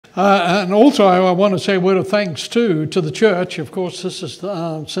And also I want to say a word of thanks too to the church. Of course, this is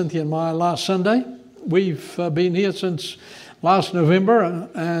Cynthia and my last Sunday. We've been here since last November,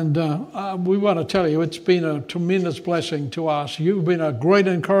 and we want to tell you it's been a tremendous blessing to us. You've been a great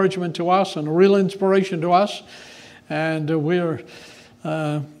encouragement to us and a real inspiration to us, and we're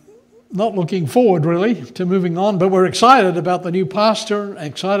not looking forward really to moving on, but we're excited about the new pastor,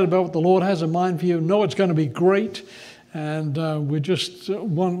 excited about what the Lord has in mind for you. Know it's going to be great, and we're just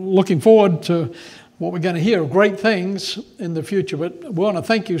looking forward to what we're going to hear, great things in the future. But we want to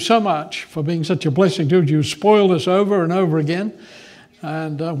thank you so much for being such a blessing to us. You've spoiled us over and over again,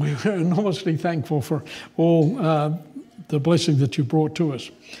 and we're enormously thankful for all the blessings that you brought to us.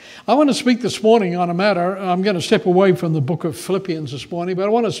 I want to speak this morning on a matter. I'm going to step away from the book of Philippians this morning, but I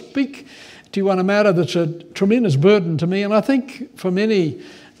want to speak to you on a matter that's a tremendous burden to me, and I think for many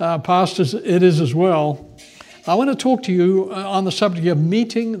pastors it is as well. I want to talk to you on the subject of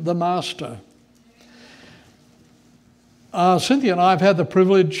meeting the Master. Cynthia and I have had the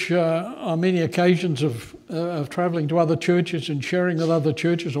privilege on many occasions of travelling to other churches and sharing with other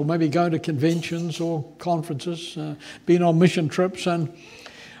churches, or maybe going to conventions or conferences, being on mission trips. And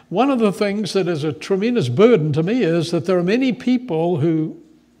one of the things that is a tremendous burden to me is that there are many people who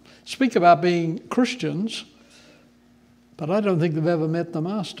speak about being Christians, but I don't think they've ever met the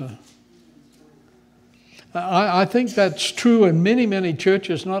Master. I think that's true in many, many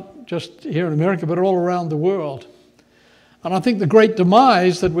churches, not just here in America, but all around the world. And I think the great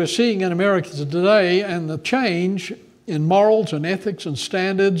demise that we're seeing in America today, and the change in morals and ethics and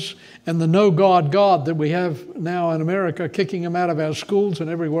standards and the no God that we have now in America, kicking them out of our schools and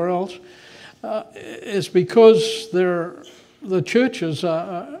everywhere else, is because the churches,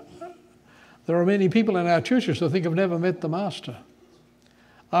 there are many people in our churches that think have never met the Master.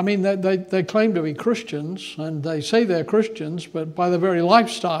 I mean, they claim to be Christians, and they say they're Christians, but by their very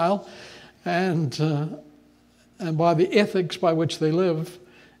lifestyle and by the ethics by which they live,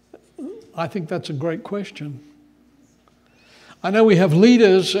 I think that's a great question. I know we have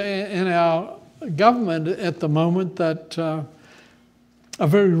leaders in our government at the moment that are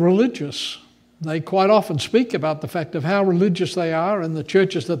very religious. They quite often speak about the fact of how religious they are in the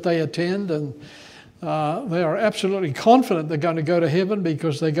churches that they attend, and they are absolutely confident they're going to go to heaven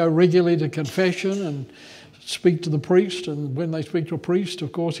because they go regularly to confession and speak to the priest, and when they speak to a priest,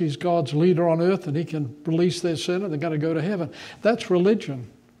 of course, he's God's leader on earth and he can release their sin and they're going to go to heaven. That's religion.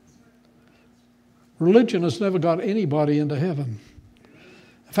 Religion has never got anybody into heaven.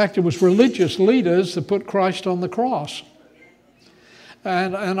 In fact, it was religious leaders that put Christ on the cross.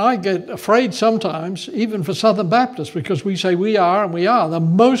 And I get afraid sometimes, even for Southern Baptists, because we say we are the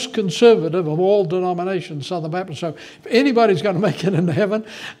most conservative of all denominations, Southern Baptists. So if anybody's going to make it into heaven,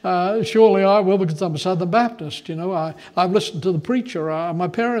 surely I will, because I'm a Southern Baptist. You know, I've listened to the preacher. My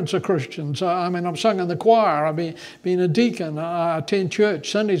parents are Christians. I've sung in the choir. I've been a deacon. I attend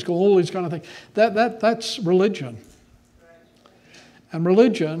church, Sunday school, all these kind of things. That's religion. And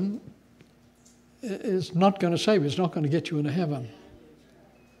religion is not going to save you. It's not going to get you into heaven.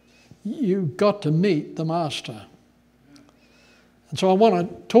 You've got to meet the Master. And so I want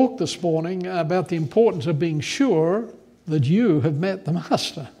to talk this morning about the importance of being sure that you have met the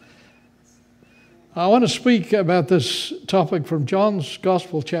Master. I want to speak about this topic from John's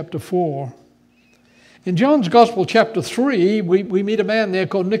Gospel, chapter 4. In John's Gospel, chapter 3, we meet a man there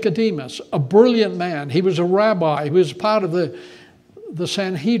called Nicodemus, a brilliant man. He was a rabbi. He was part of the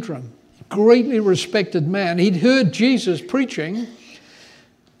Sanhedrin, greatly respected man. He'd heard Jesus preaching,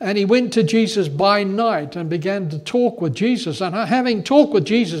 and he went to Jesus by night and began to talk with Jesus. And having talked with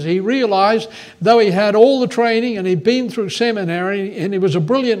Jesus, he realized, though he had all the training and he'd been through seminary and he was a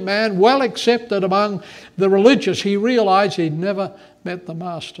brilliant man, well accepted among the religious, he realized he'd never met the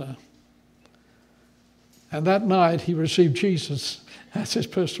Master. And that night he received Jesus as his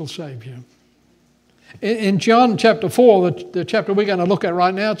personal Savior. In John chapter 4, the chapter we're going to look at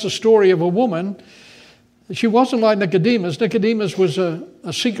right now, it's a story of a woman. She wasn't like Nicodemus. Nicodemus was a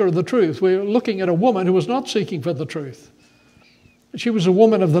seeker of the truth. We're looking at a woman who was not seeking for the truth. She was a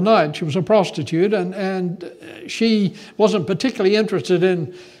woman of the night. She was a prostitute, and she wasn't particularly interested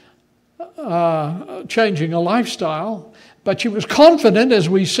in changing a lifestyle, but she was confident, as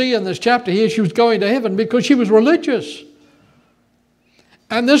we see in this chapter here, she was going to heaven because she was religious.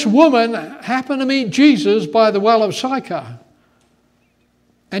 And this woman happened to meet Jesus by the well of Sychar,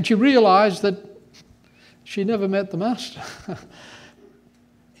 and she realized that she never met the Master.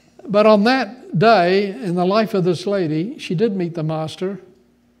 But on that day, in the life of this lady, she did meet the Master,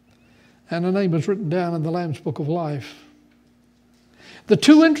 and her name was written down in the Lamb's Book of Life. The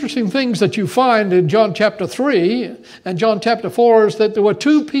two interesting things that you find in John chapter 3 and John chapter 4 is that there were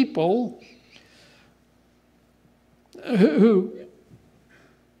two people who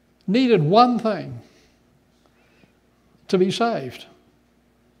needed one thing to be saved.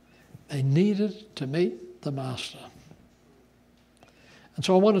 They needed to meet the Master. And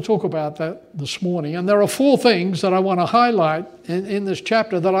so I want to talk about that this morning. And there are four things that I want to highlight in this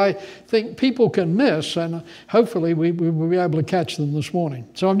chapter that I think people can miss, and hopefully we will be able to catch them this morning.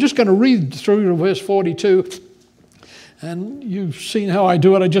 So I'm just going to read through to verse 42. And you've seen how I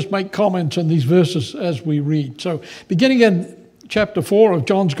do it. I just make comments on these verses as we read. So beginning in chapter 4 of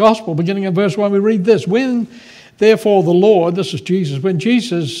John's Gospel, beginning in verse 1, we read this. When therefore the Lord, this is Jesus, when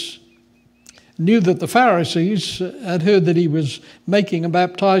Jesus knew that the Pharisees had heard that he was making and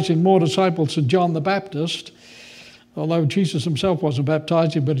baptizing more disciples than John the Baptist, although Jesus himself wasn't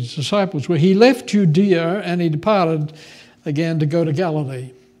baptizing, but his disciples were, he left Judea and he departed again to go to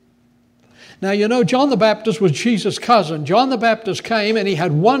Galilee. Now, you know, John the Baptist was Jesus' cousin. John the Baptist came and he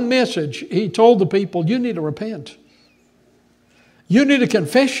had one message. He told the people, you need to repent. You need to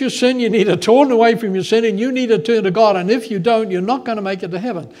confess your sin. You need to turn away from your sin and you need to turn to God. And if you don't, you're not going to make it to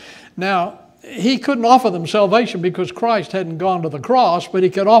heaven. Now, he couldn't offer them salvation because Christ hadn't gone to the cross, but he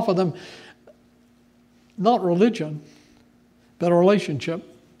could offer them not religion, but a relationship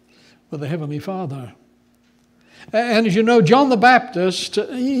with the Heavenly Father. And as you know, John the Baptist,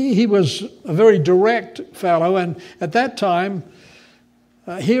 he was a very direct fellow, and at that time,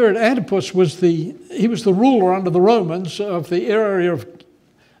 Herod Antipas was the ruler under the Romans of the area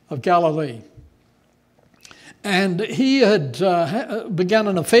of Galilee. And he had begun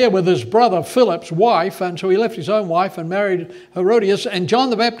an affair with his brother Philip's wife, and so he left his own wife and married Herodias. And John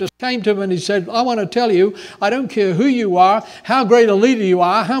the Baptist came to him and he said, I want to tell you, I don't care who you are, how great a leader you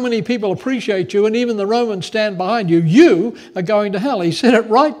are, how many people appreciate you, and even the Romans stand behind you, you are going to hell. He said it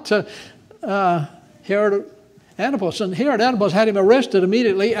right to Herod Antipas, and Herod Antipas had him arrested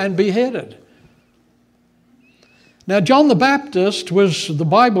immediately and beheaded. Now, John the Baptist was, the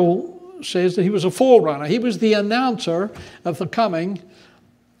Bible says that he was a forerunner. He was the announcer of the coming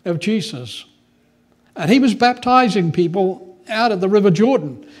of Jesus. And he was baptizing people out of the River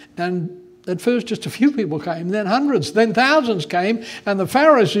Jordan. And at first just a few people came, then hundreds, then thousands came. And the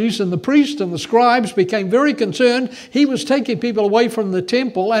Pharisees and the priests and the scribes became very concerned. He was taking people away from the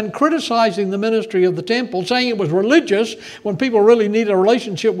temple and criticizing the ministry of the temple, saying it was religious when people really needed a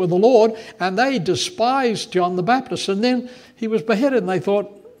relationship with the Lord. And they despised John the Baptist. And then he was beheaded and they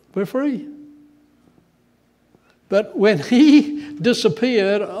thought, we're free. But when he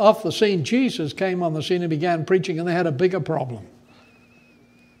disappeared off the scene, Jesus came on the scene and began preaching, and they had a bigger problem.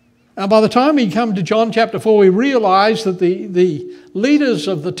 And by the time he came to John chapter 4, we realized that the leaders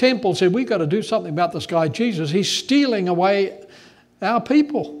of the temple said, we've got to do something about this guy Jesus. He's stealing away our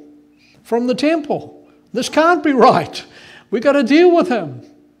people from the temple. This can't be right. We've got to deal with him.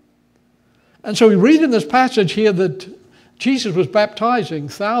 And so we read in this passage here that Jesus was baptizing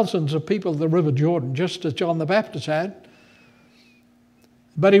thousands of people at the River Jordan, just as John the Baptist had.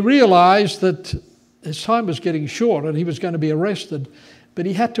 But he realized that his time was getting short and he was going to be arrested. But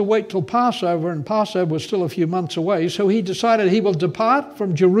he had to wait till Passover, and Passover was still a few months away. So he decided he will depart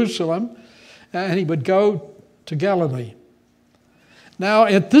from Jerusalem and he would go to Galilee. Now,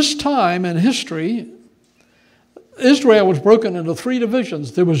 at this time in history, Israel was broken into three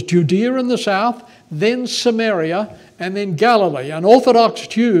divisions. There was Judea in the south, then Samaria, and then Galilee. And Orthodox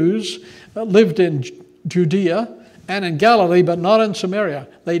Jews lived in Judea and in Galilee, but not in Samaria.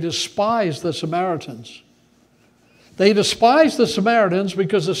 They despised the Samaritans. They despised the Samaritans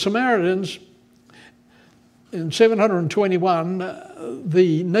because the Samaritans, in 721,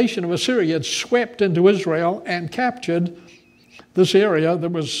 the nation of Assyria had swept into Israel and captured this area that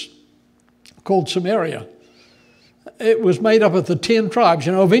was called Samaria. It was made up of the 10 tribes.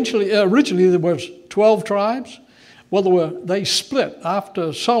 You know, originally there was 12 tribes. Well, they split.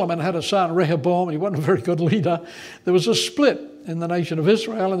 After Solomon had a son, Rehoboam, he wasn't a very good leader, there was a split in the nation of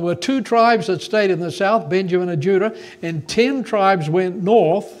Israel. And there were 2 tribes that stayed in the south, Benjamin and Judah, and 10 tribes went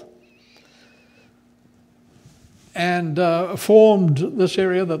north and formed this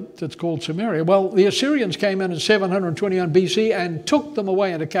area that's called Samaria. Well, the Assyrians came in 721 BC and took them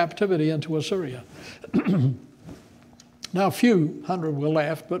away into captivity into Assyria. Now, a few hundred were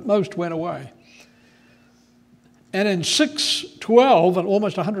left, but most went away. And in 612, and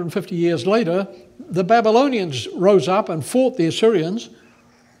almost 150 years later, the Babylonians rose up and fought the Assyrians,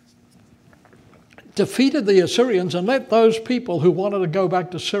 defeated the Assyrians, and let those people who wanted to go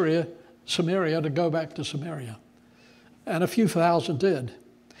back to Samaria to go back to Samaria. And a few thousand did.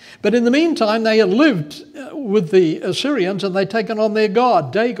 But in the meantime, they had lived with the Assyrians and they'd taken on their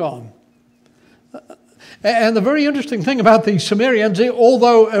god, Dagon. And the very interesting thing about these Sumerians,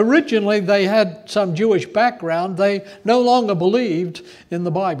 although originally they had some Jewish background, they no longer believed in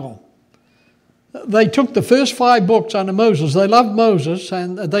the Bible. They took the first 5 books under Moses. They loved Moses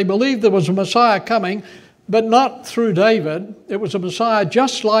and they believed there was a Messiah coming, but not through David. It was a Messiah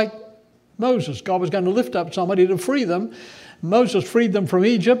just like Moses. God was going to lift up somebody to free them. Moses freed them from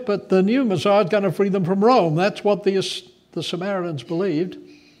Egypt, but the new Messiah is going to free them from Rome. That's what the Samaritans believed.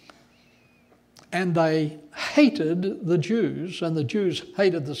 And they hated the Jews, and the Jews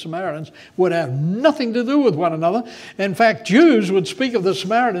hated the Samaritans, would have nothing to do with one another. In fact, Jews would speak of the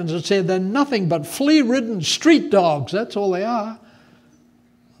Samaritans and say they're nothing but flea-ridden street dogs. That's all they are.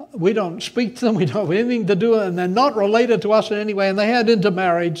 We don't speak to them, we don't have anything to do with them, and they're not related to us in any way, and they had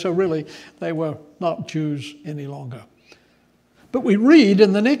intermarried, so really they were not Jews any longer. But we read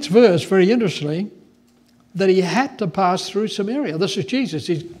in the next verse, very interestingly, that he had to pass through Samaria. This is Jesus.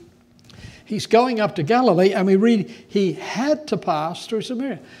 He's going up to Galilee, and we read he had to pass through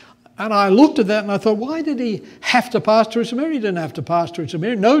Samaria. And I looked at that and I thought, why did he have to pass through Samaria? He didn't have to pass through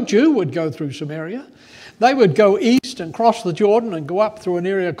Samaria. No Jew would go through Samaria. They would go east and cross the Jordan and go up through an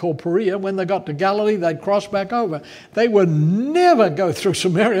area called Perea. When they got to Galilee, they'd cross back over. They would never go through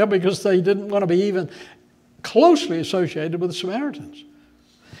Samaria because they didn't want to be even closely associated with the Samaritans.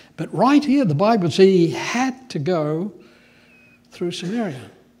 But right here, the Bible says he had to go through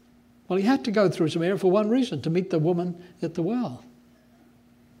Samaria. Well, he had to go through Samaria for one reason, to meet the woman at the well.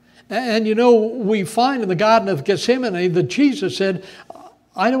 And you know, we find in the Garden of Gethsemane that Jesus said,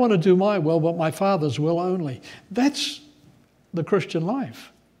 I don't want to do my will, but my Father's will only. That's the Christian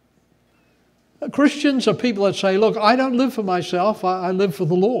life. Christians are people that say, look, I don't live for myself, I live for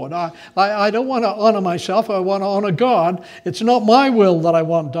the Lord. I don't want to honor myself, I want to honor God. It's not my will that I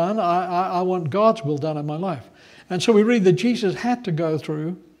want done, I want God's will done in my life. And so we read that Jesus had to go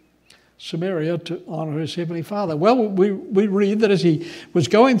through Samaria to honor his Heavenly Father. Well, we read that as he was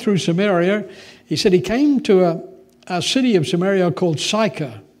going through Samaria, he said he came to a city of Samaria called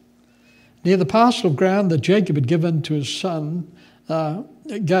Sychar, near the parcel of ground that Jacob had given to his son,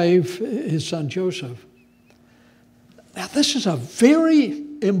 gave his son Joseph. Now, this is a very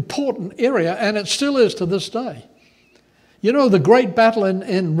important area, and it still is to this day. You know, the great battle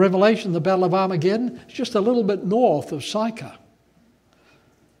in Revelation, the Battle of Armageddon, is just a little bit north of Sychar.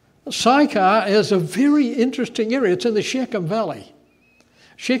 Sychar is a very interesting area. It's in the Shechem Valley.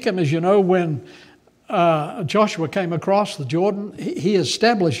 Shechem, as you know, when Joshua came across the Jordan, he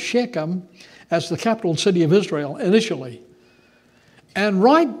established Shechem as the capital city of Israel initially. And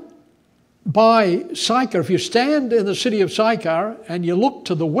right by Sychar, if you stand in the city of Sychar and you look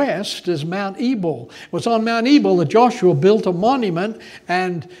to the west, is Mount Ebal. It was on Mount Ebal that Joshua built a monument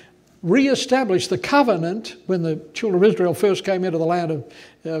and re-established the covenant when the children of Israel first came into the land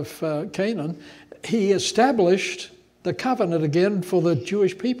of Canaan. He established the covenant again for the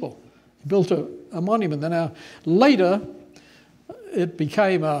Jewish people. He built a monument. And now later it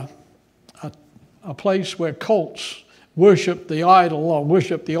became a place where cults worshipped the idol or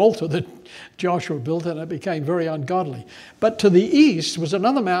worshipped the altar that Joshua built, and it became very ungodly. But to the east was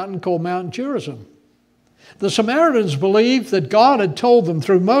another mountain called Mount Gerizim. The Samaritans believed that God had told them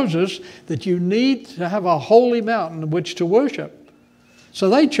through Moses that you need to have a holy mountain in which to worship. So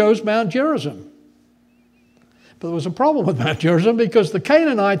they chose Mount Gerizim. But there was a problem with Mount Gerizim because the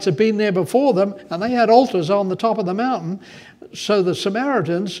Canaanites had been there before them and they had altars on the top of the mountain. So the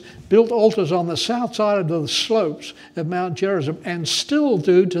Samaritans built altars on the south side of the slopes of Mount Gerizim and still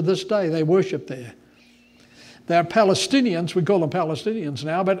do to this day. They worship there. They're Palestinians, we call them Palestinians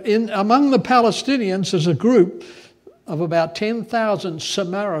now, but among the Palestinians is a group of about 10,000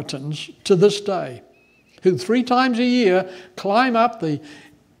 Samaritans to this day who 3 times a year climb up the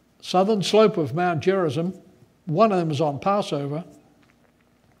southern slope of Mount Gerizim. One of them is on Passover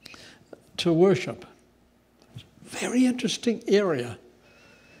to worship. Very interesting area.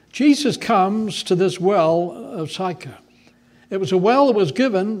 Jesus comes to this well of Sychar. It was a well that was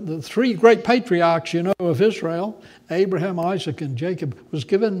given, the 3 great patriarchs, you know, of Israel, Abraham, Isaac, and Jacob, was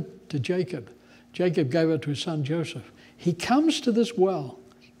given to Jacob. Jacob gave it to his son Joseph. He comes to this well.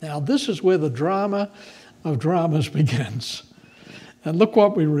 Now, this is where the drama of dramas begins. And look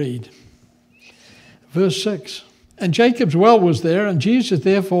what we read. Verse 6. And Jacob's well was there, and Jesus,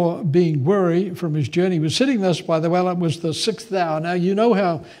 therefore, being weary from his journey, was sitting thus by the well. It was the 6th hour. Now, you know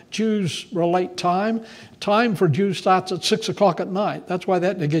how Jews relate time. Time for Jews starts at 6 o'clock at night. That's why they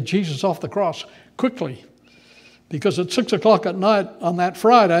had to get Jesus off the cross quickly. Because at 6 o'clock at night on that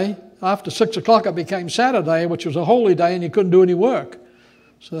Friday, after 6 o'clock it became Saturday, which was a holy day, and you couldn't do any work.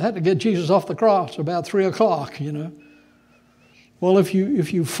 So they had to get Jesus off the cross about 3 o'clock, Well, if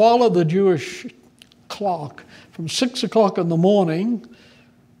you follow the Jewish clock, from 6 o'clock in the morning,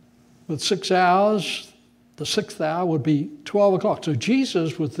 with 6 hours, the 6th hour would be 12 o'clock. So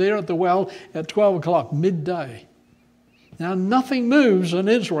Jesus was there at the well at 12 o'clock, midday. Now, nothing moves in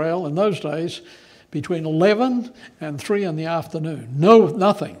Israel in those days between 11 and 3 in the afternoon. No,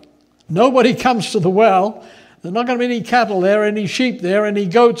 nothing. Nobody comes to the well. There's not going to be any cattle there, any sheep there, any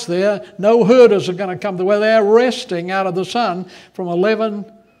goats there. No herders are going to come to the well. They're resting out of the sun from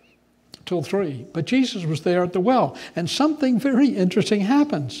 11 till 3. But Jesus was there at the well. And something very interesting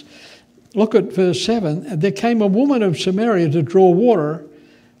happens. Look at verse 7. There came a woman of Samaria to draw water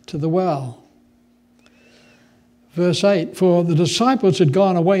to the well. Verse 8, for the disciples had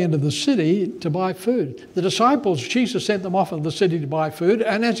gone away into the city to buy food. The disciples, Jesus sent them off into the city to buy food,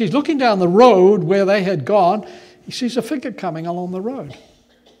 and as he's looking down the road where they had gone, he sees a figure coming along the road.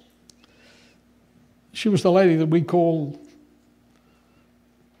 She was the lady that we call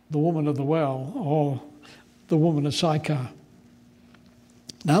the woman of the well, or the woman of Sychar.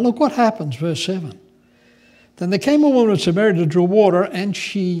 Now look what happens, verse 7. Then there came a woman of Samaria to draw water,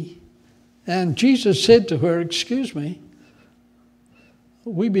 and Jesus said to her, excuse me,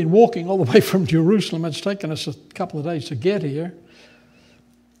 we've been walking all the way from Jerusalem. It's taken us a couple of days to get here.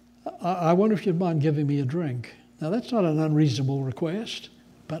 I wonder if you'd mind giving me a drink. Now, that's not an unreasonable request,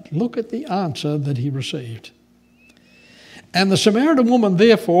 but look at the answer that he received. And the Samaritan woman,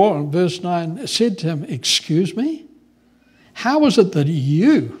 therefore, in verse 9, said to him, excuse me, how is it that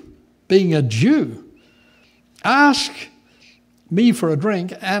you, being a Jew, ask me for a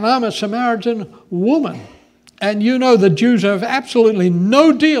drink, and I'm a Samaritan woman? And you know that Jews have absolutely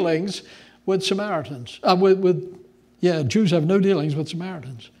no dealings with Samaritans. Jews have no dealings with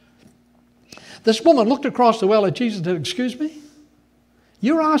Samaritans. This woman looked across the well at Jesus and said, excuse me,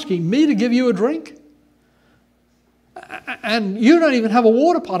 you're asking me to give you a drink? And you don't even have a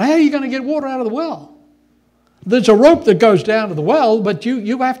water pot. How are you going to get water out of the well? There's a rope that goes down to the well, but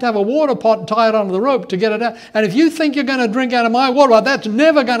you have to have a water pot and tie it onto the rope to get it out. And if you think you're going to drink out of my water pot, that's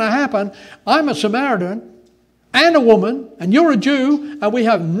never going to happen. I'm a Samaritan and a woman, and you're a Jew, and we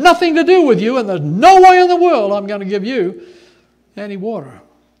have nothing to do with you, and there's no way in the world I'm going to give you any water.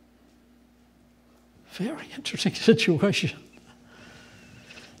 Very interesting situation.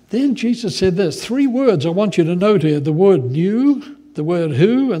 Then Jesus said this, 3 words I want you to note here. The word new, the word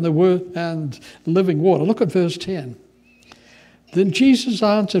who, and the word and living water. Look at verse 10. Then Jesus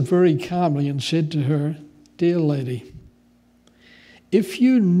answered very calmly and said to her, dear lady, if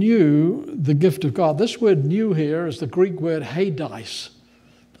you knew the gift of God. This word knew here is the Greek word hades.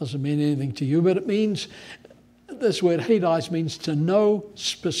 Doesn't mean anything to you, but it means, this word hades means to know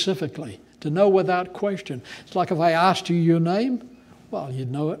specifically, to know without question. It's like if I asked you your name, well,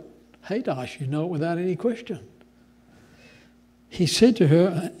 you'd know it, hades, you'd know it without any question. He said to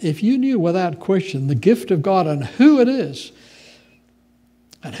her, if you knew without question the gift of God and who it is,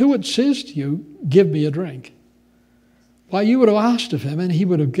 and who it says to you, give me a drink, why, you would have asked of him and he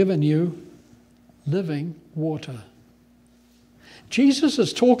would have given you living water. Jesus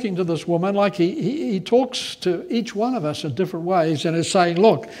is talking to this woman like he talks to each one of us in different ways, and is saying,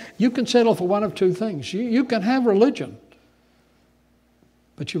 look, you can settle for one of 2 things. You can have religion,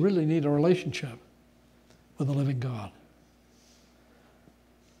 but you really need a relationship with the living God.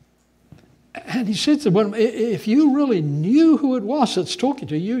 And he said to the woman, if you really knew who it was that's talking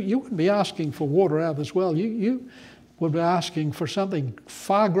to you, you wouldn't be asking for water out of this well. You would be asking for something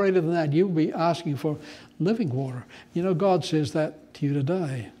far greater than that. You would be asking for living water. You know, God says that to you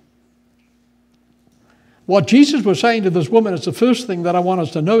today. What Jesus was saying to this woman is the first thing that I want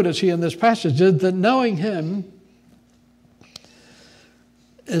us to notice here in this passage, is that knowing him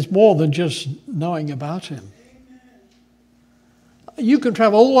is more than just knowing about him. You can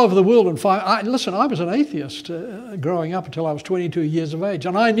travel all over the world and find... Listen, I was an atheist growing up until I was 22 years of age.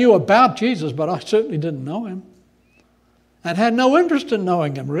 And I knew about Jesus, but I certainly didn't know him. And had no interest in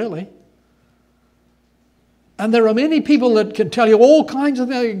knowing him, really. And there are many people that can tell you all kinds of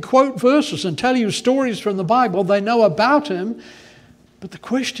things. They can quote verses and tell you stories from the Bible. They know about him. But the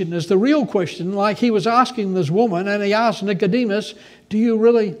question is the real question, like he was asking this woman, and he asked Nicodemus, do you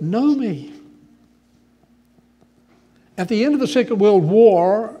really know me? At the end of the Second World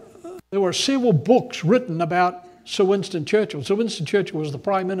War, there were several books written about Sir Winston Churchill. Sir Winston Churchill was the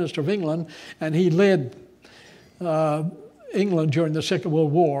Prime Minister of England, and he led England during the Second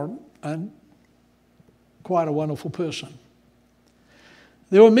World War, and quite a wonderful person.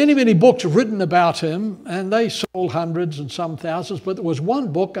 There were many, many books written about him, and they sold hundreds and some thousands, but there was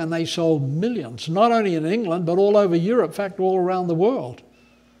one book and they sold millions, not only in England, but all over Europe, in fact, all around the world.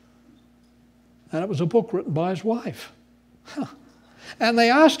 And it was a book written by his wife. And they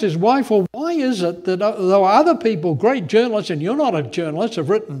asked his wife, well, why is it that though other people, great journalists, and you're not a journalist, have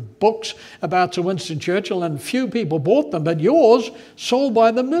written books about Sir Winston Churchill and few people bought them, but yours sold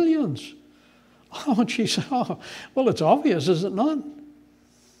by the millions? Oh, and she said, oh, well, it's obvious, is it not?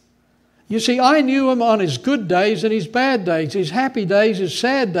 You see, I knew him on his good days and his bad days, his happy days, his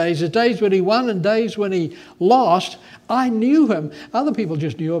sad days, his days when he won and days when he lost. I knew him. Other people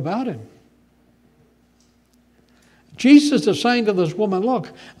just knew about him. Jesus is saying to this woman,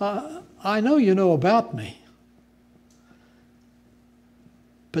 look, I know you know about me,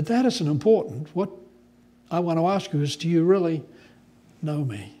 but that isn't important. What I want to ask you is, do you really know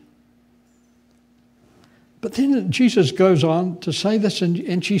me? But then Jesus goes on to say this,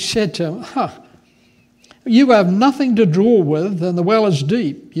 and she said to him, you have nothing to draw with, and the well is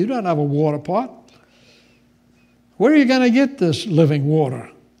deep. You don't have a water pot. Where are you going to get this living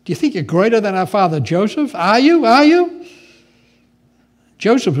water? Do you think you're greater than our father Joseph? Are you? Are you?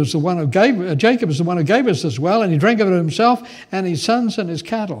 Jacob was the one who gave us this well, and he drank of it himself and his sons and his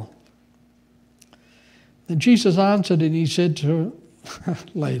cattle. Then Jesus answered and he said to her,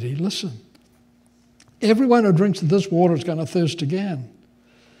 lady, listen, everyone who drinks of this water is going to thirst again.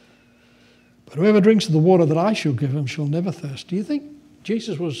 But whoever drinks of the water that I shall give him shall never thirst. Do you think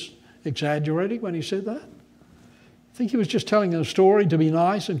Jesus was exaggerating when he said that? I think he was just telling a story to be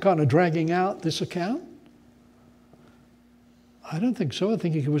nice and kind of dragging out this account. I don't think so. I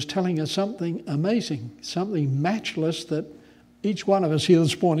think he was telling us something amazing, something matchless that each one of us here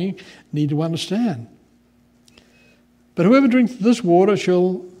this morning need to understand. But whoever drinks this water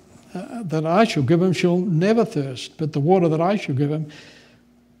that I shall give him shall never thirst, but the water that I shall give him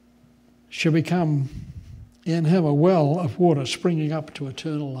shall become in him a well of water springing up to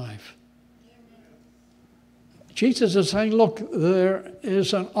eternal life. Jesus is saying, look, there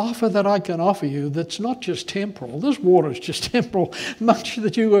is an offer that I can offer you that's not just temporal. This water is just temporal. Much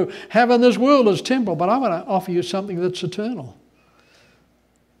that you have in this world is temporal, but I want to offer you something that's eternal.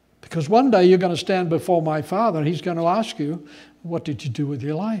 Because one day you're going to stand before my Father and he's going to ask you, what did you do with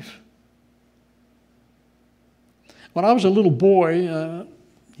your life? When I was a little boy,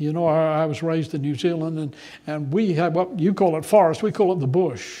 I was raised in New Zealand, and we had what you call it forest, we call it the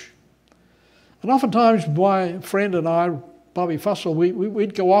bush. And oftentimes my friend and I, Bobby Fussell,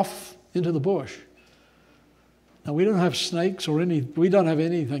 we'd go off into the bush. Now we don't have snakes we don't have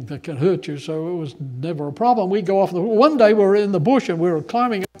anything that can hurt you, so it was never a problem. We'd go off. One day we were in the bush and we were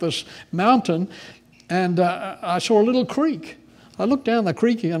climbing up this mountain, and I saw a little creek. I looked down the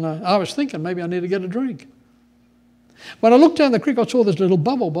creek and I was thinking maybe I need to get a drink. When I looked down the creek, I saw this little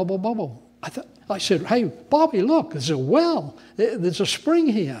bubble. I said, hey, Bobby, look, there's a well. There's a spring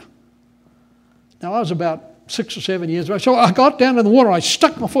here. Now, I was about 6 or 7 years old. So I got down in the water. I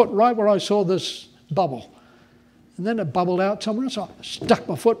stuck my foot right where I saw this bubble. And then it bubbled out somewhere else. So I stuck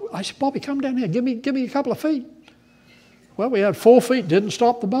my foot. I said, Bobby, come down here. Give me a couple of feet. Well, we had 4 feet. Didn't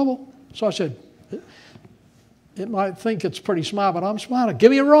stop the bubble. So I said, it might think it's pretty smart, but I'm smarter.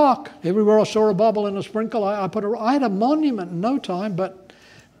 Give me a rock. Everywhere I saw a bubble in a sprinkle, I had a monument in no time, but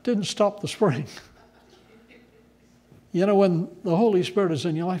didn't stop the spring. You know, when the Holy Spirit is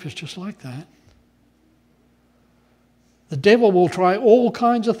in your life, it's just like that. The devil will try all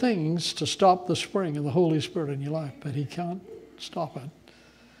kinds of things to stop the spring of the Holy Spirit in your life, but he can't stop it.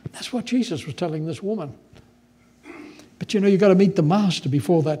 That's what Jesus was telling this woman. But you've got to meet the Master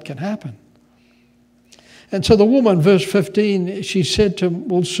before that can happen. And so the woman, verse 15, she said to him,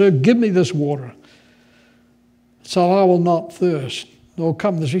 well, sir, give me this water, so I will not thirst, nor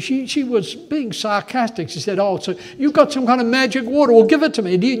come this way. She was being sarcastic. She said, oh, so you've got some kind of magic water. Well, give it to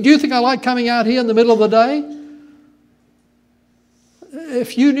me. Do you think I like coming out here in the middle of the day?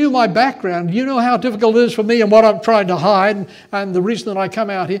 If you knew my background, you know how difficult it is for me and what I'm trying to hide and the reason that I come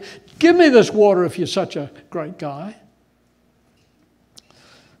out here. Give me this water if you're such a great guy.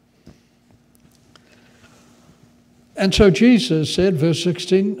 And so Jesus said, verse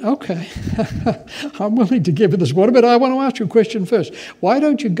 16, okay, I'm willing to give you this water, but I want to ask you a question first. Why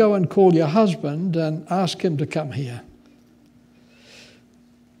don't you go and call your husband and ask him to come here?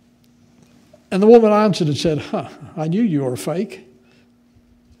 And the woman answered and said, I knew you were a fake,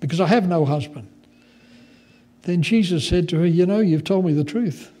 because I have no husband. Then Jesus said to her, you've told me the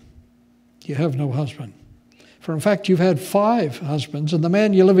truth. You have no husband. For in fact, you've had 5 husbands, and the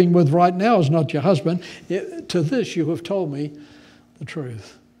man you're living with right now is not your husband. To this you have told me the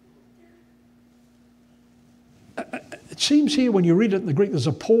truth. It seems here when you read it in the Greek, there's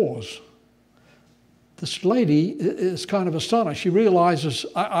a pause. This lady is kind of astonished. She realizes,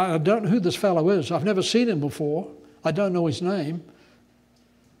 I don't know who this fellow is. I've never seen him before. I don't know his name.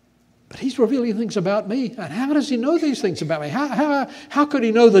 But he's revealing things about me. And how does he know these things about me? How could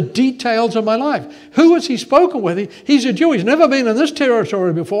he know the details of my life? Who has he spoken with? He's a Jew. He's never been in this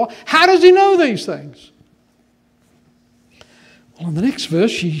territory before. How does he know these things? Well, in the next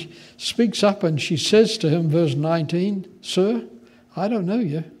verse, she speaks up and she says to him, verse 19, "Sir, I don't know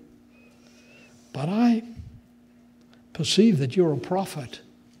you, but I perceive that you're a prophet."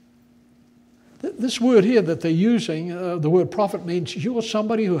 This word here that they're using, the word prophet, means you're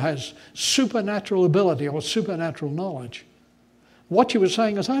somebody who has supernatural ability or supernatural knowledge. What she was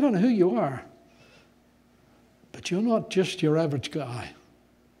saying is, I don't know who you are, but you're not just your average guy.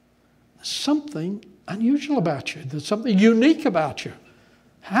 There's something unusual about you. There's something unique about you.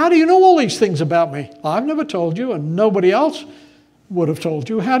 How do you know all these things about me? I've never told you, and nobody else would have told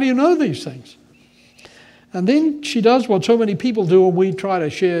you. How do you know these things? And then she does what so many people do when we try to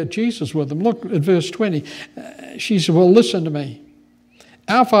share Jesus with them. Look at verse 20. She said, well, listen to me.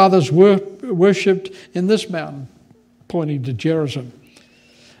 Our fathers worshipped in this mountain, pointing to Jerusalem.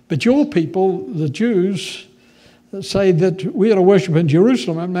 But your people, the Jews, say that we ought to worship in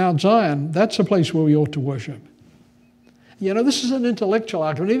Jerusalem at Mount Zion. That's the place where we ought to worship. You know, this is an intellectual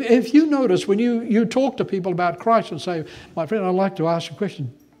argument. If you notice, when you talk to people about Christ and say, my friend, I'd like to ask you a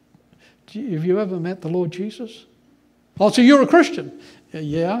question. Have you ever met the Lord Jesus? Oh, so you're a Christian.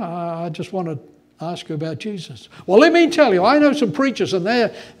 Yeah, I just want to ask you about Jesus. Well, let me tell you, I know some preachers and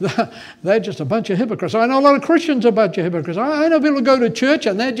they're just a bunch of hypocrites. I know a lot of Christians are a bunch of hypocrites. I know people who go to church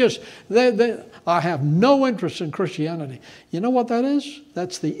and I have no interest in Christianity. You know what that is?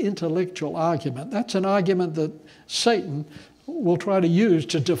 That's the intellectual argument. That's an argument that Satan will try to use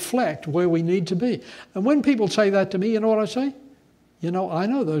to deflect where we need to be. And when people say that to me, you know what I say? You know, I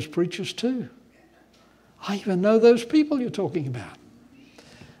know those preachers too. I even know those people you're talking about.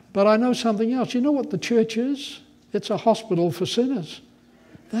 But I know something else. You know what the church is? It's a hospital for sinners.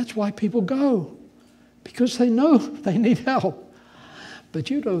 That's why people go. Because they know they need help.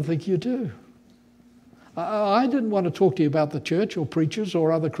 But you don't think you do. I didn't want to talk to you about the church or preachers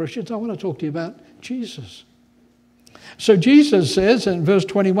or other Christians. I want to talk to you about Jesus. So Jesus says in verse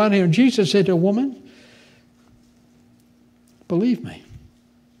 21 here, and Jesus said to a woman, believe me,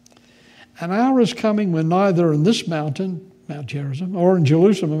 an hour is coming when neither in this mountain, Mount Gerizim, or in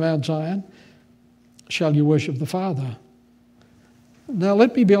Jerusalem or Mount Zion, shall you worship the Father. Now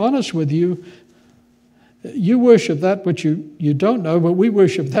let me be honest with you. You worship that which you don't know, but we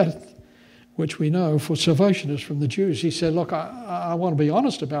worship that which we know, for salvation is from the Jews. He said, look, I want to be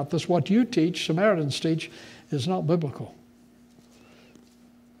honest about this. What you teach, Samaritans teach, is not biblical.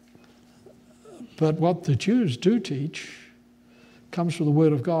 But what the Jews do teach comes from the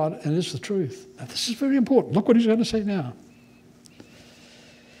Word of God and is the truth. Now, this is very important. Look what he's going to say now.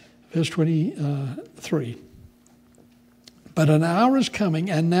 Verse 23. But an hour is coming,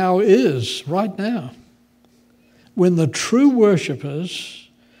 and now is, right now, when the true worshippers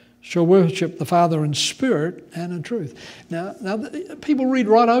shall worship the Father in spirit and in truth. Now people read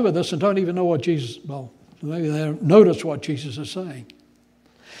right over this and don't even know what Jesus, well, maybe they don't notice what Jesus is saying.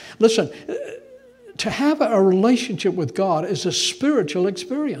 Listen, to have a relationship with God is a spiritual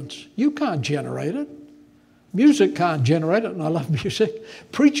experience. You can't generate it. Music can't generate it, and I love music.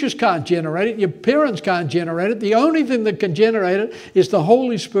 Preachers can't generate it. Your parents can't generate it. The only thing that can generate it is the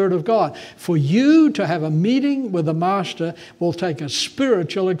Holy Spirit of God. For you to have a meeting with the Master will take a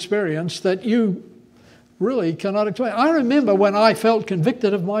spiritual experience that you really cannot explain. I remember when I felt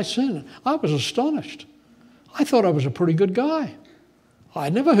convicted of my sin. I was astonished. I thought I was a pretty good guy. I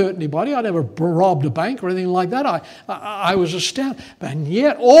never hurt anybody. I never robbed a bank or anything like that. I was astounded. And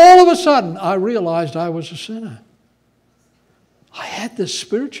yet, all of a sudden, I realized I was a sinner. I had this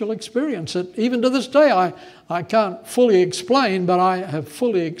spiritual experience that even to this day I can't fully explain, but I have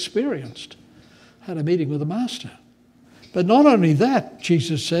fully experienced. I had a meeting with the Master. But not only that,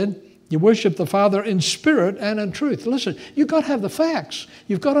 Jesus said, you worship the Father in spirit and in truth. Listen, you've got to have the facts.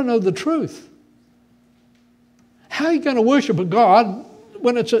 You've got to know the truth. How are you going to worship a God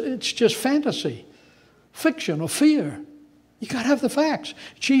when it's just fantasy, fiction, or fear? You got to have the facts.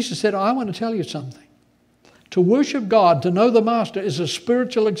 Jesus said, I want to tell you something. To worship God, to know the Master, is a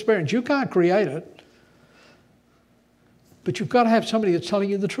spiritual experience. You can't create it. But you've got to have somebody that's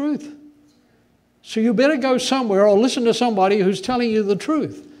telling you the truth. So you better go somewhere or listen to somebody who's telling you the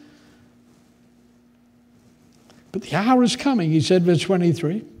truth. But the hour is coming, he said, verse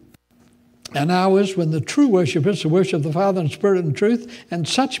 23. An hour is when the true worshippers will worship the Father in spirit and truth, and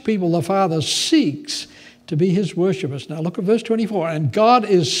such people the Father seeks to be his worshippers. Now look at verse 24. And God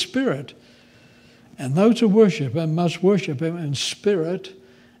is spirit, and those who worship him must worship him in spirit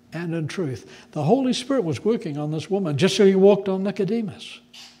and in truth. The Holy Spirit was working on this woman just so he walked on Nicodemus.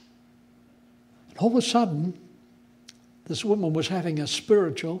 All of a sudden, this woman was having a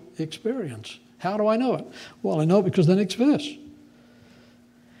spiritual experience. How do I know it? Well, I know it because the next verse.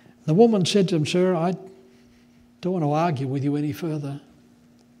 The woman said to him, "Sir, I don't want to argue with you any further.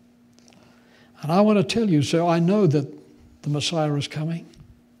 And I want to tell you, sir, I know that the Messiah is coming.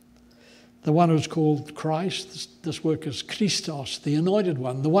 The one who's called Christ, this word is Christos, the anointed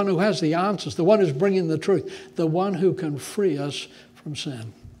one, the one who has the answers, the one who's bringing the truth, the one who can free us from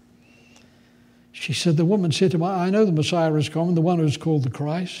sin." She said, the woman said to him, "I know the Messiah is coming, the one who's called the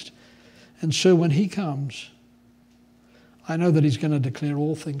Christ. And so when he comes, I know that he's going to declare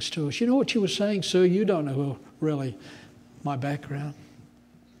all things to us." You know what she was saying, "Sir, you don't know really my background.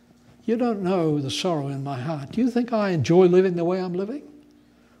 You don't know the sorrow in my heart. Do you think I enjoy living the way I'm living?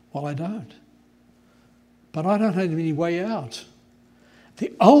 Well, I don't. But I don't have any way out.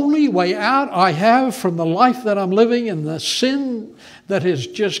 The only way out I have from the life that I'm living and the sin that has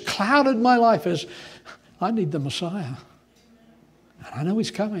just clouded my life is I need the Messiah. And I know he's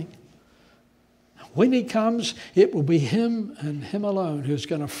coming. When he comes, it will be him and him alone who's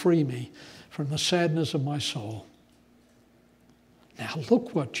going to free me from the sadness of my soul." Now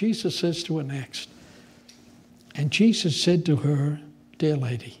look what Jesus says to her next. "And Jesus said to her, 'Dear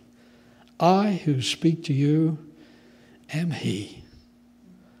lady, I who speak to you am he.'"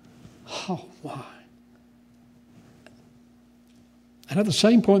 Oh my. And at the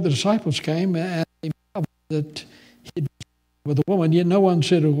same point the disciples came and they marveled that he'd with a woman, yet no one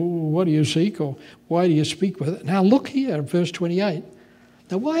said, "What do you seek?" or "Why do you speak with it?" Now look here, verse 28.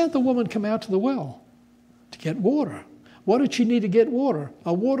 Now why had the woman come out to the well? To get water. What did she need to get water?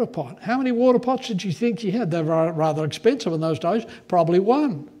 A water pot. How many water pots did you think she had? They were rather expensive in those days. Probably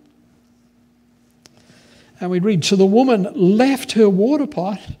one. And we read, so the woman left her water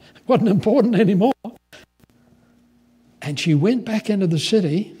pot. It wasn't important anymore. And she went back into the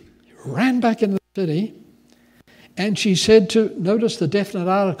city, ran back into the city, and she said to, notice the definite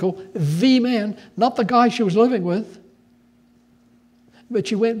article, the man, not the guy she was living with, but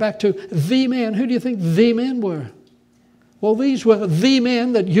she went back to the man. Who do you think the men were? Well, these were the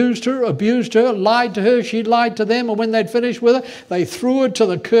men that used her, abused her, lied to her, she lied to them, and when they'd finished with her, they threw her to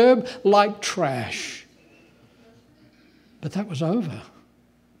the curb like trash. But that was over.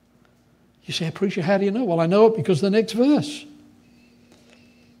 You say, "Preacher, how do you know?" Well, I know it because the next verse.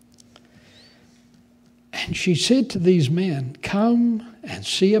 "And she said to these men, 'Come and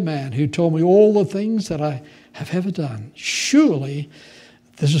see a man who told me all the things that I have ever done. Surely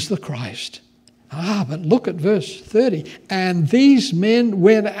this is the Christ.' But look at verse 30. "And these men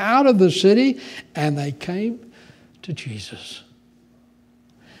went out of the city and they came to Jesus."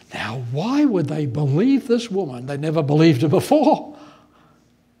 Now, why would they believe this woman? They never believed her before.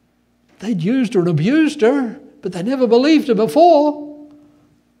 They'd used her and abused her, but they never believed her before.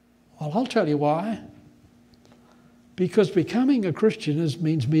 Well, I'll tell you why. Because becoming a Christian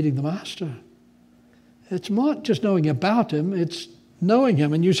means meeting the Master. It's not just knowing about him, it's knowing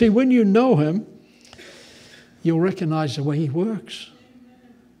him. And you see, when you know him, you'll recognize the way he works.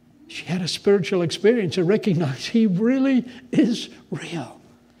 She had a spiritual experience to recognize he really is real.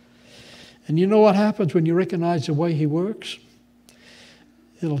 And you know what happens when you recognize the way he works?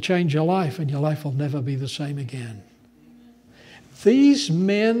 It'll change your life, and your life will never be the same again. These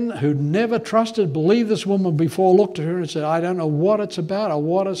men who never trusted, believed this woman before, looked at her and said, "I don't know what it's about or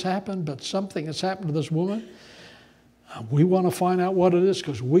what has happened, but something has happened to this woman. We want to find out what it is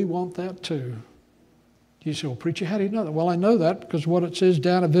because we want that too." You say, "Well, preacher, how do you know that?" Well, I know that because what it says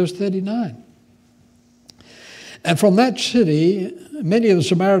down at verse 39. "And from that city, many of the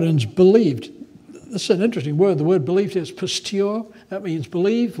Samaritans believed." This is an interesting word. The word believed is pistio. That means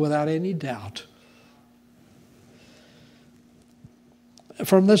believe without any doubt.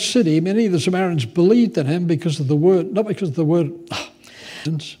 "From this city, many of the Samaritans believed in him because of the word, not because of the word,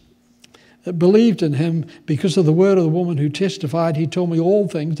 believed in him because of the word of the woman who testified, 'He told me all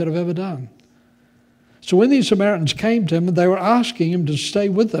things that I've ever done.' So when these Samaritans came to him, they were asking him to stay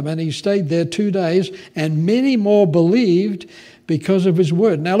with them, and he stayed there 2 days, and many more believed because of his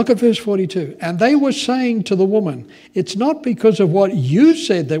word." Now look at verse 42. "And they were saying to the woman, 'It's not because of what you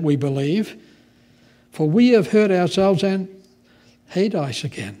said that we believe, for we have heard ourselves,'" and Hades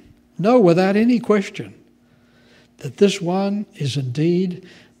again, "know without any question that this one is indeed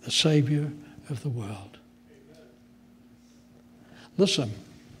the Savior of the world." Listen.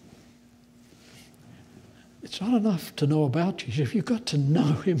 It's not enough to know about Jesus. You've got to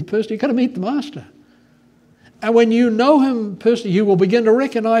know him personally. You've got to meet the Master. And when you know him personally, you will begin to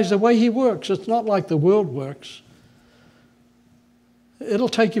recognize the way he works. It's not like the world works. It'll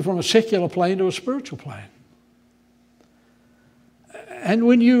take you from a secular plane to a spiritual plane. And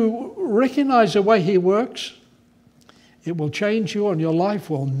when you recognize the way He works, it will change you and your life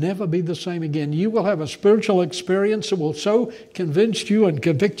will never be the same again. You will have a spiritual experience that will so convince you and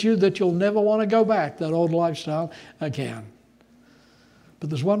convict you that you'll never want to go back that old lifestyle again. But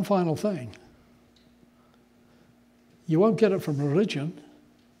there's one final thing. You won't get it from religion.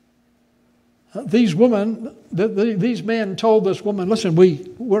 These women, these men told this woman, listen, we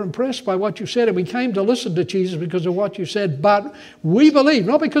were impressed by what you said and we came to listen to Jesus because of what you said, but we believe,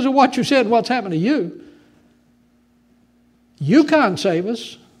 not because of what you said and what's happened to you. You can't save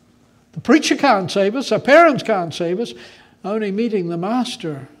us. The preacher can't save us. Our parents can't save us. Only meeting the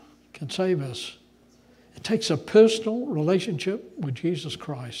Master can save us. It takes a personal relationship with Jesus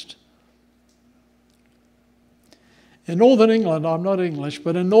Christ. In northern England, I'm not English,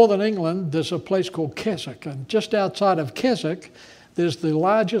 but in northern England, there's a place called Keswick. And just outside of Keswick, there's the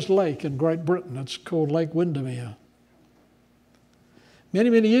largest lake in Great Britain. It's called Lake Windermere. Many,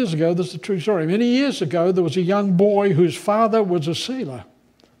 many years ago, this is a true story. Many years ago, there was a young boy whose father was a sailor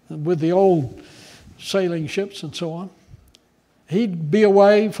with the old sailing ships and so on. He'd be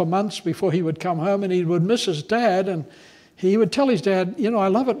away for months before he would come home, and he would miss his dad, and he would tell his dad, you know, I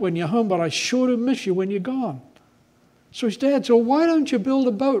love it when you're home, but I sure do miss you when you're gone. So his dad said, well, why don't you build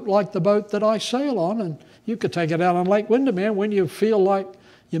a boat like the boat that I sail on, and you could take it out on Lake Windermere. When you feel like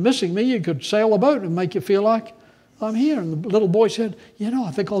you're missing me, you could sail a boat and make you feel like I'm here. And the little boy said, you know,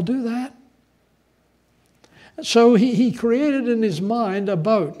 I think I'll do that. So he created in his mind a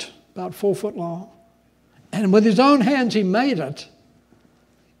boat about 4 foot long. And with his own hands he made it.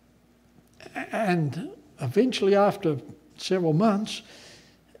 And eventually, after several months,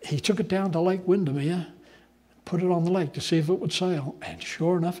 he took it down to Lake Windermere, put it on the lake to see if it would sail. And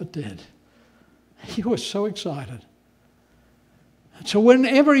sure enough, it did. He was so excited. And so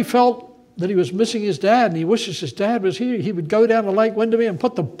whenever he felt that he was missing his dad and he wishes his dad was here, he would go down to Lake Windermere and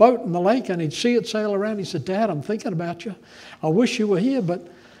put the boat in the lake and he'd see it sail around. He said, Dad, I'm thinking about you. I wish you were here, but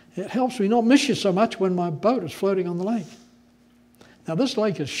it helps me not miss you so much when my boat is floating on the lake. Now, this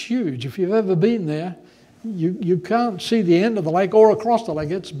lake is huge. If you've ever been there, you can't see the end of the lake or across the lake.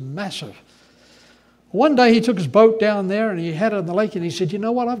 It's massive. One day he took his boat down there and he had it in the lake and he said, you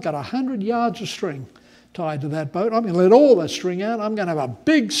know what, I've got 100 yards of string tied to that boat. I'm going to let all that string out. I'm going to have a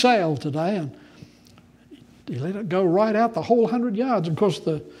big sail today. And he let it go right out the whole 100 yards. Of course,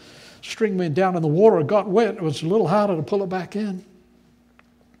 the string went down in the water. It got wet. It was a little harder to pull it back in.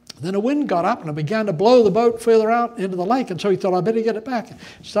 Then a wind got up and it began to blow the boat further out into the lake. And so he thought, I better get it back.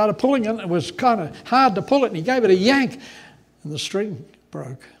 Started pulling it. It was kind of hard to pull it. And he gave it a yank and the string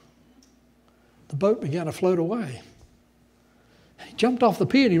broke. The boat began to float away. He jumped off the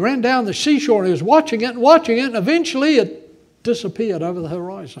pier and he ran down the seashore and he was watching it, and eventually it disappeared over the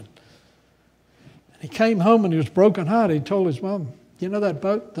horizon. And he came home and he was brokenhearted. He told his mum, you know that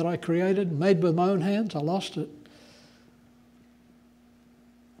boat that I created, made with my own hands, I lost it.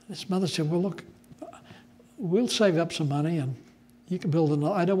 His mother said, well, look, we'll save up some money and you can build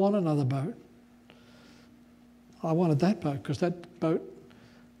another. I don't want another boat. I wanted that boat because that boat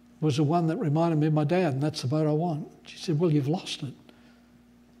was the one that reminded me of my dad, and that's the boat I want. She said, well, you've lost it.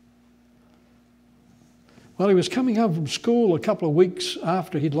 Well, he was coming home from school a couple of weeks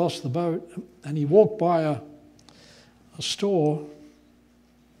after he'd lost the boat, and he walked by a store,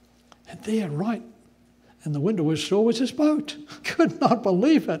 and there, right in the window of his store, was his boat. Could not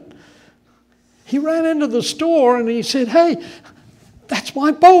believe it. He ran into the store and he said, hey, that's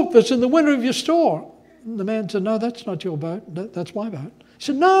my boat that's in the window of your store. And the man said, no, that's not your boat. That's my boat. He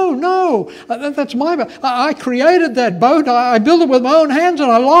said, no, that's my boat. I created that boat. I built it with my own hands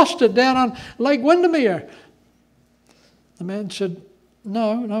and I lost it down on Lake Windermere. The man said,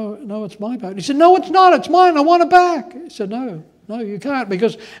 no, it's my boat. He said, no, it's not. It's mine. I want it back. He said, no, you can't,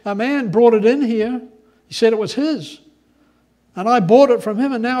 because a man brought it in here. He said it was his. And I bought it from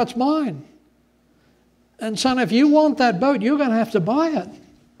him and now it's mine. And son, if you want that boat, you're going to have to buy it.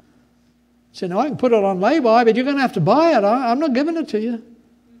 He said, no, I can put it on lay-by, but you're going to have to buy it. I'm not giving it to you.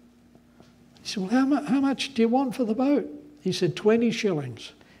 He said, well, how much do you want for the boat? He said, 20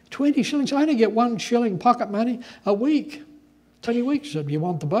 shillings. 20 shillings? I only get 1 shilling pocket money a week. 20 weeks. He said, you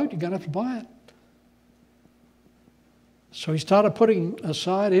want the boat? You're going to have to buy it. So he started putting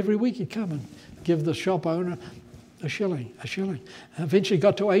aside every week. He'd come and give the shop owner a shilling. And eventually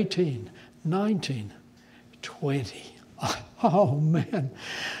got to 18, 19, 20. Oh, man.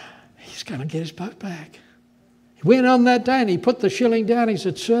 He's going to get his boat back. He went on that day and he put the shilling down. He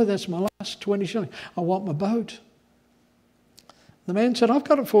said, sir, that's my last 20 shillings. I want my boat. The man said, I've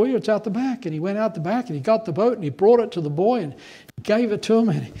got it for you. It's out the back. And he went out the back and he got the boat and he brought it to the boy and gave it to him.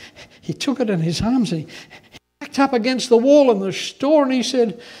 And he took it in his arms and he backed up against the wall in the store and he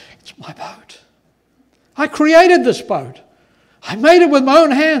said, It's my boat. I created this boat. I made it with my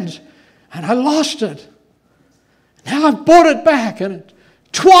own hands, and I lost it. Now I've bought it back, and it's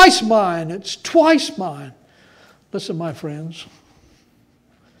twice mine. It's twice mine. Listen, my friends.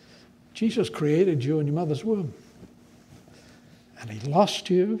 Jesus created you in your mother's womb, and he lost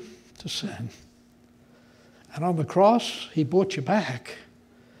you to sin. And on the cross, he bought you back.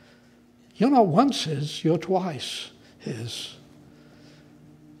 You're not once his, you're twice his.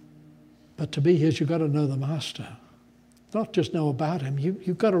 But to be his, you've got to know the Master. Not just know about him,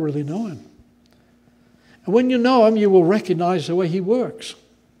 you've got to really know him. And when you know him, you will recognize the way he works.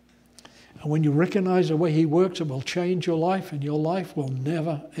 And when you recognize the way he works, it will change your life, and your life will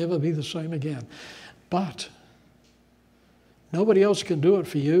never, ever be the same again. But nobody else can do it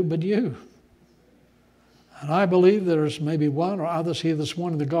for you but you. And I believe there's maybe one or others here this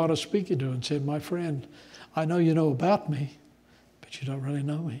morning that God is speaking to and said, my friend, I know you know about me, but you don't really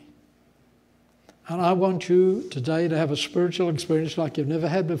know me. And I want you today to have a spiritual experience like you've never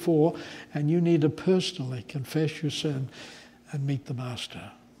had before, and you need to personally confess your sin and meet the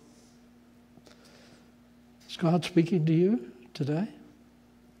Master. Is God speaking to you today?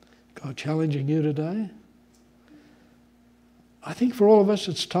 God challenging you today? I think for all of us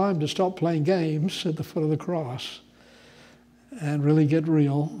it's time to stop playing games at the foot of the cross and really get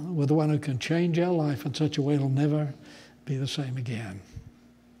real with the one who can change our life in such a way it'll never be the same again.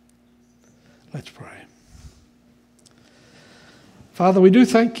 Let's pray. Father, we do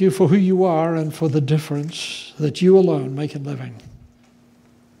thank you for who you are and for the difference that you alone make in living.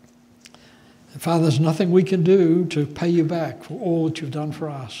 And Father, there's nothing we can do to pay you back for all that you've done for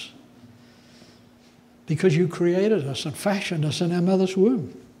us, because you created us and fashioned us in our mother's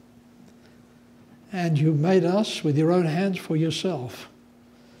womb. And you made us with your own hands for yourself.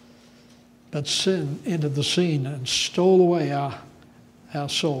 But sin entered the scene and stole away our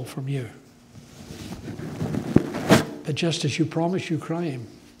soul from you. But just as you promised, you came.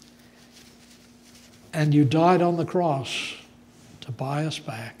 And you died on the cross to buy us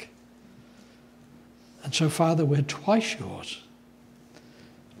back. And so, Father, we're twice yours.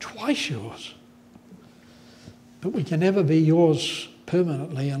 Twice yours. But we can never be yours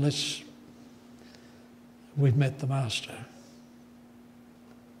permanently unless we've met the Master.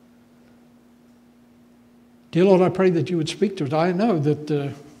 Dear Lord, I pray that you would speak to us. I know that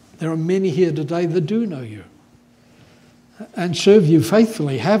there are many here today that do know you and serve you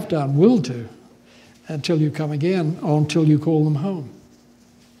faithfully, have done, will do, until you come again or until you call them home.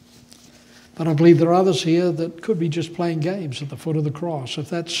 But I believe there are others here that could be just playing games at the foot of the cross. If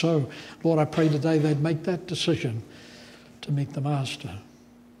that's so, Lord, I pray today they'd make that decision to meet the Master.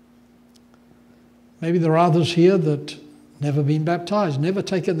 Maybe there are others here that never been baptized, never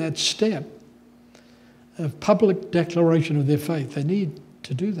taken that step of public declaration of their faith. They need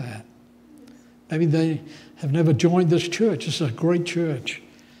to do that. Maybe they have never joined this church. This is a great church.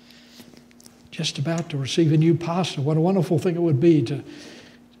 Just about to receive a new pastor. What a wonderful thing it would be to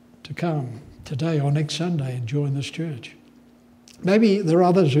come today or next Sunday and join this church. Maybe there are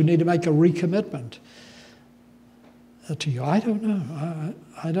others who need to make a recommitment to you. I don't know.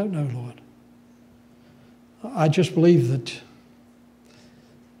 I don't know, Lord. I just believe that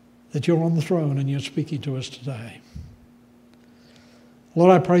you're on the throne and you're speaking to us today. Lord,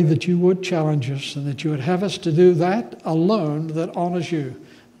 I pray that you would challenge us and that you would have us to do that alone that honors you,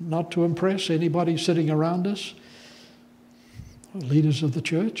 not to impress anybody sitting around us, or leaders of the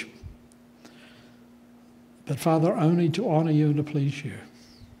church, but Father, only to honor you and to please you.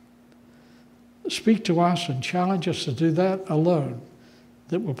 Speak to us and challenge us to do that alone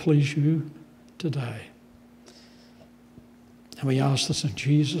that will please you today. And we ask this in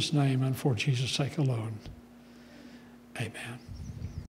Jesus' name and for Jesus' sake alone. Amen.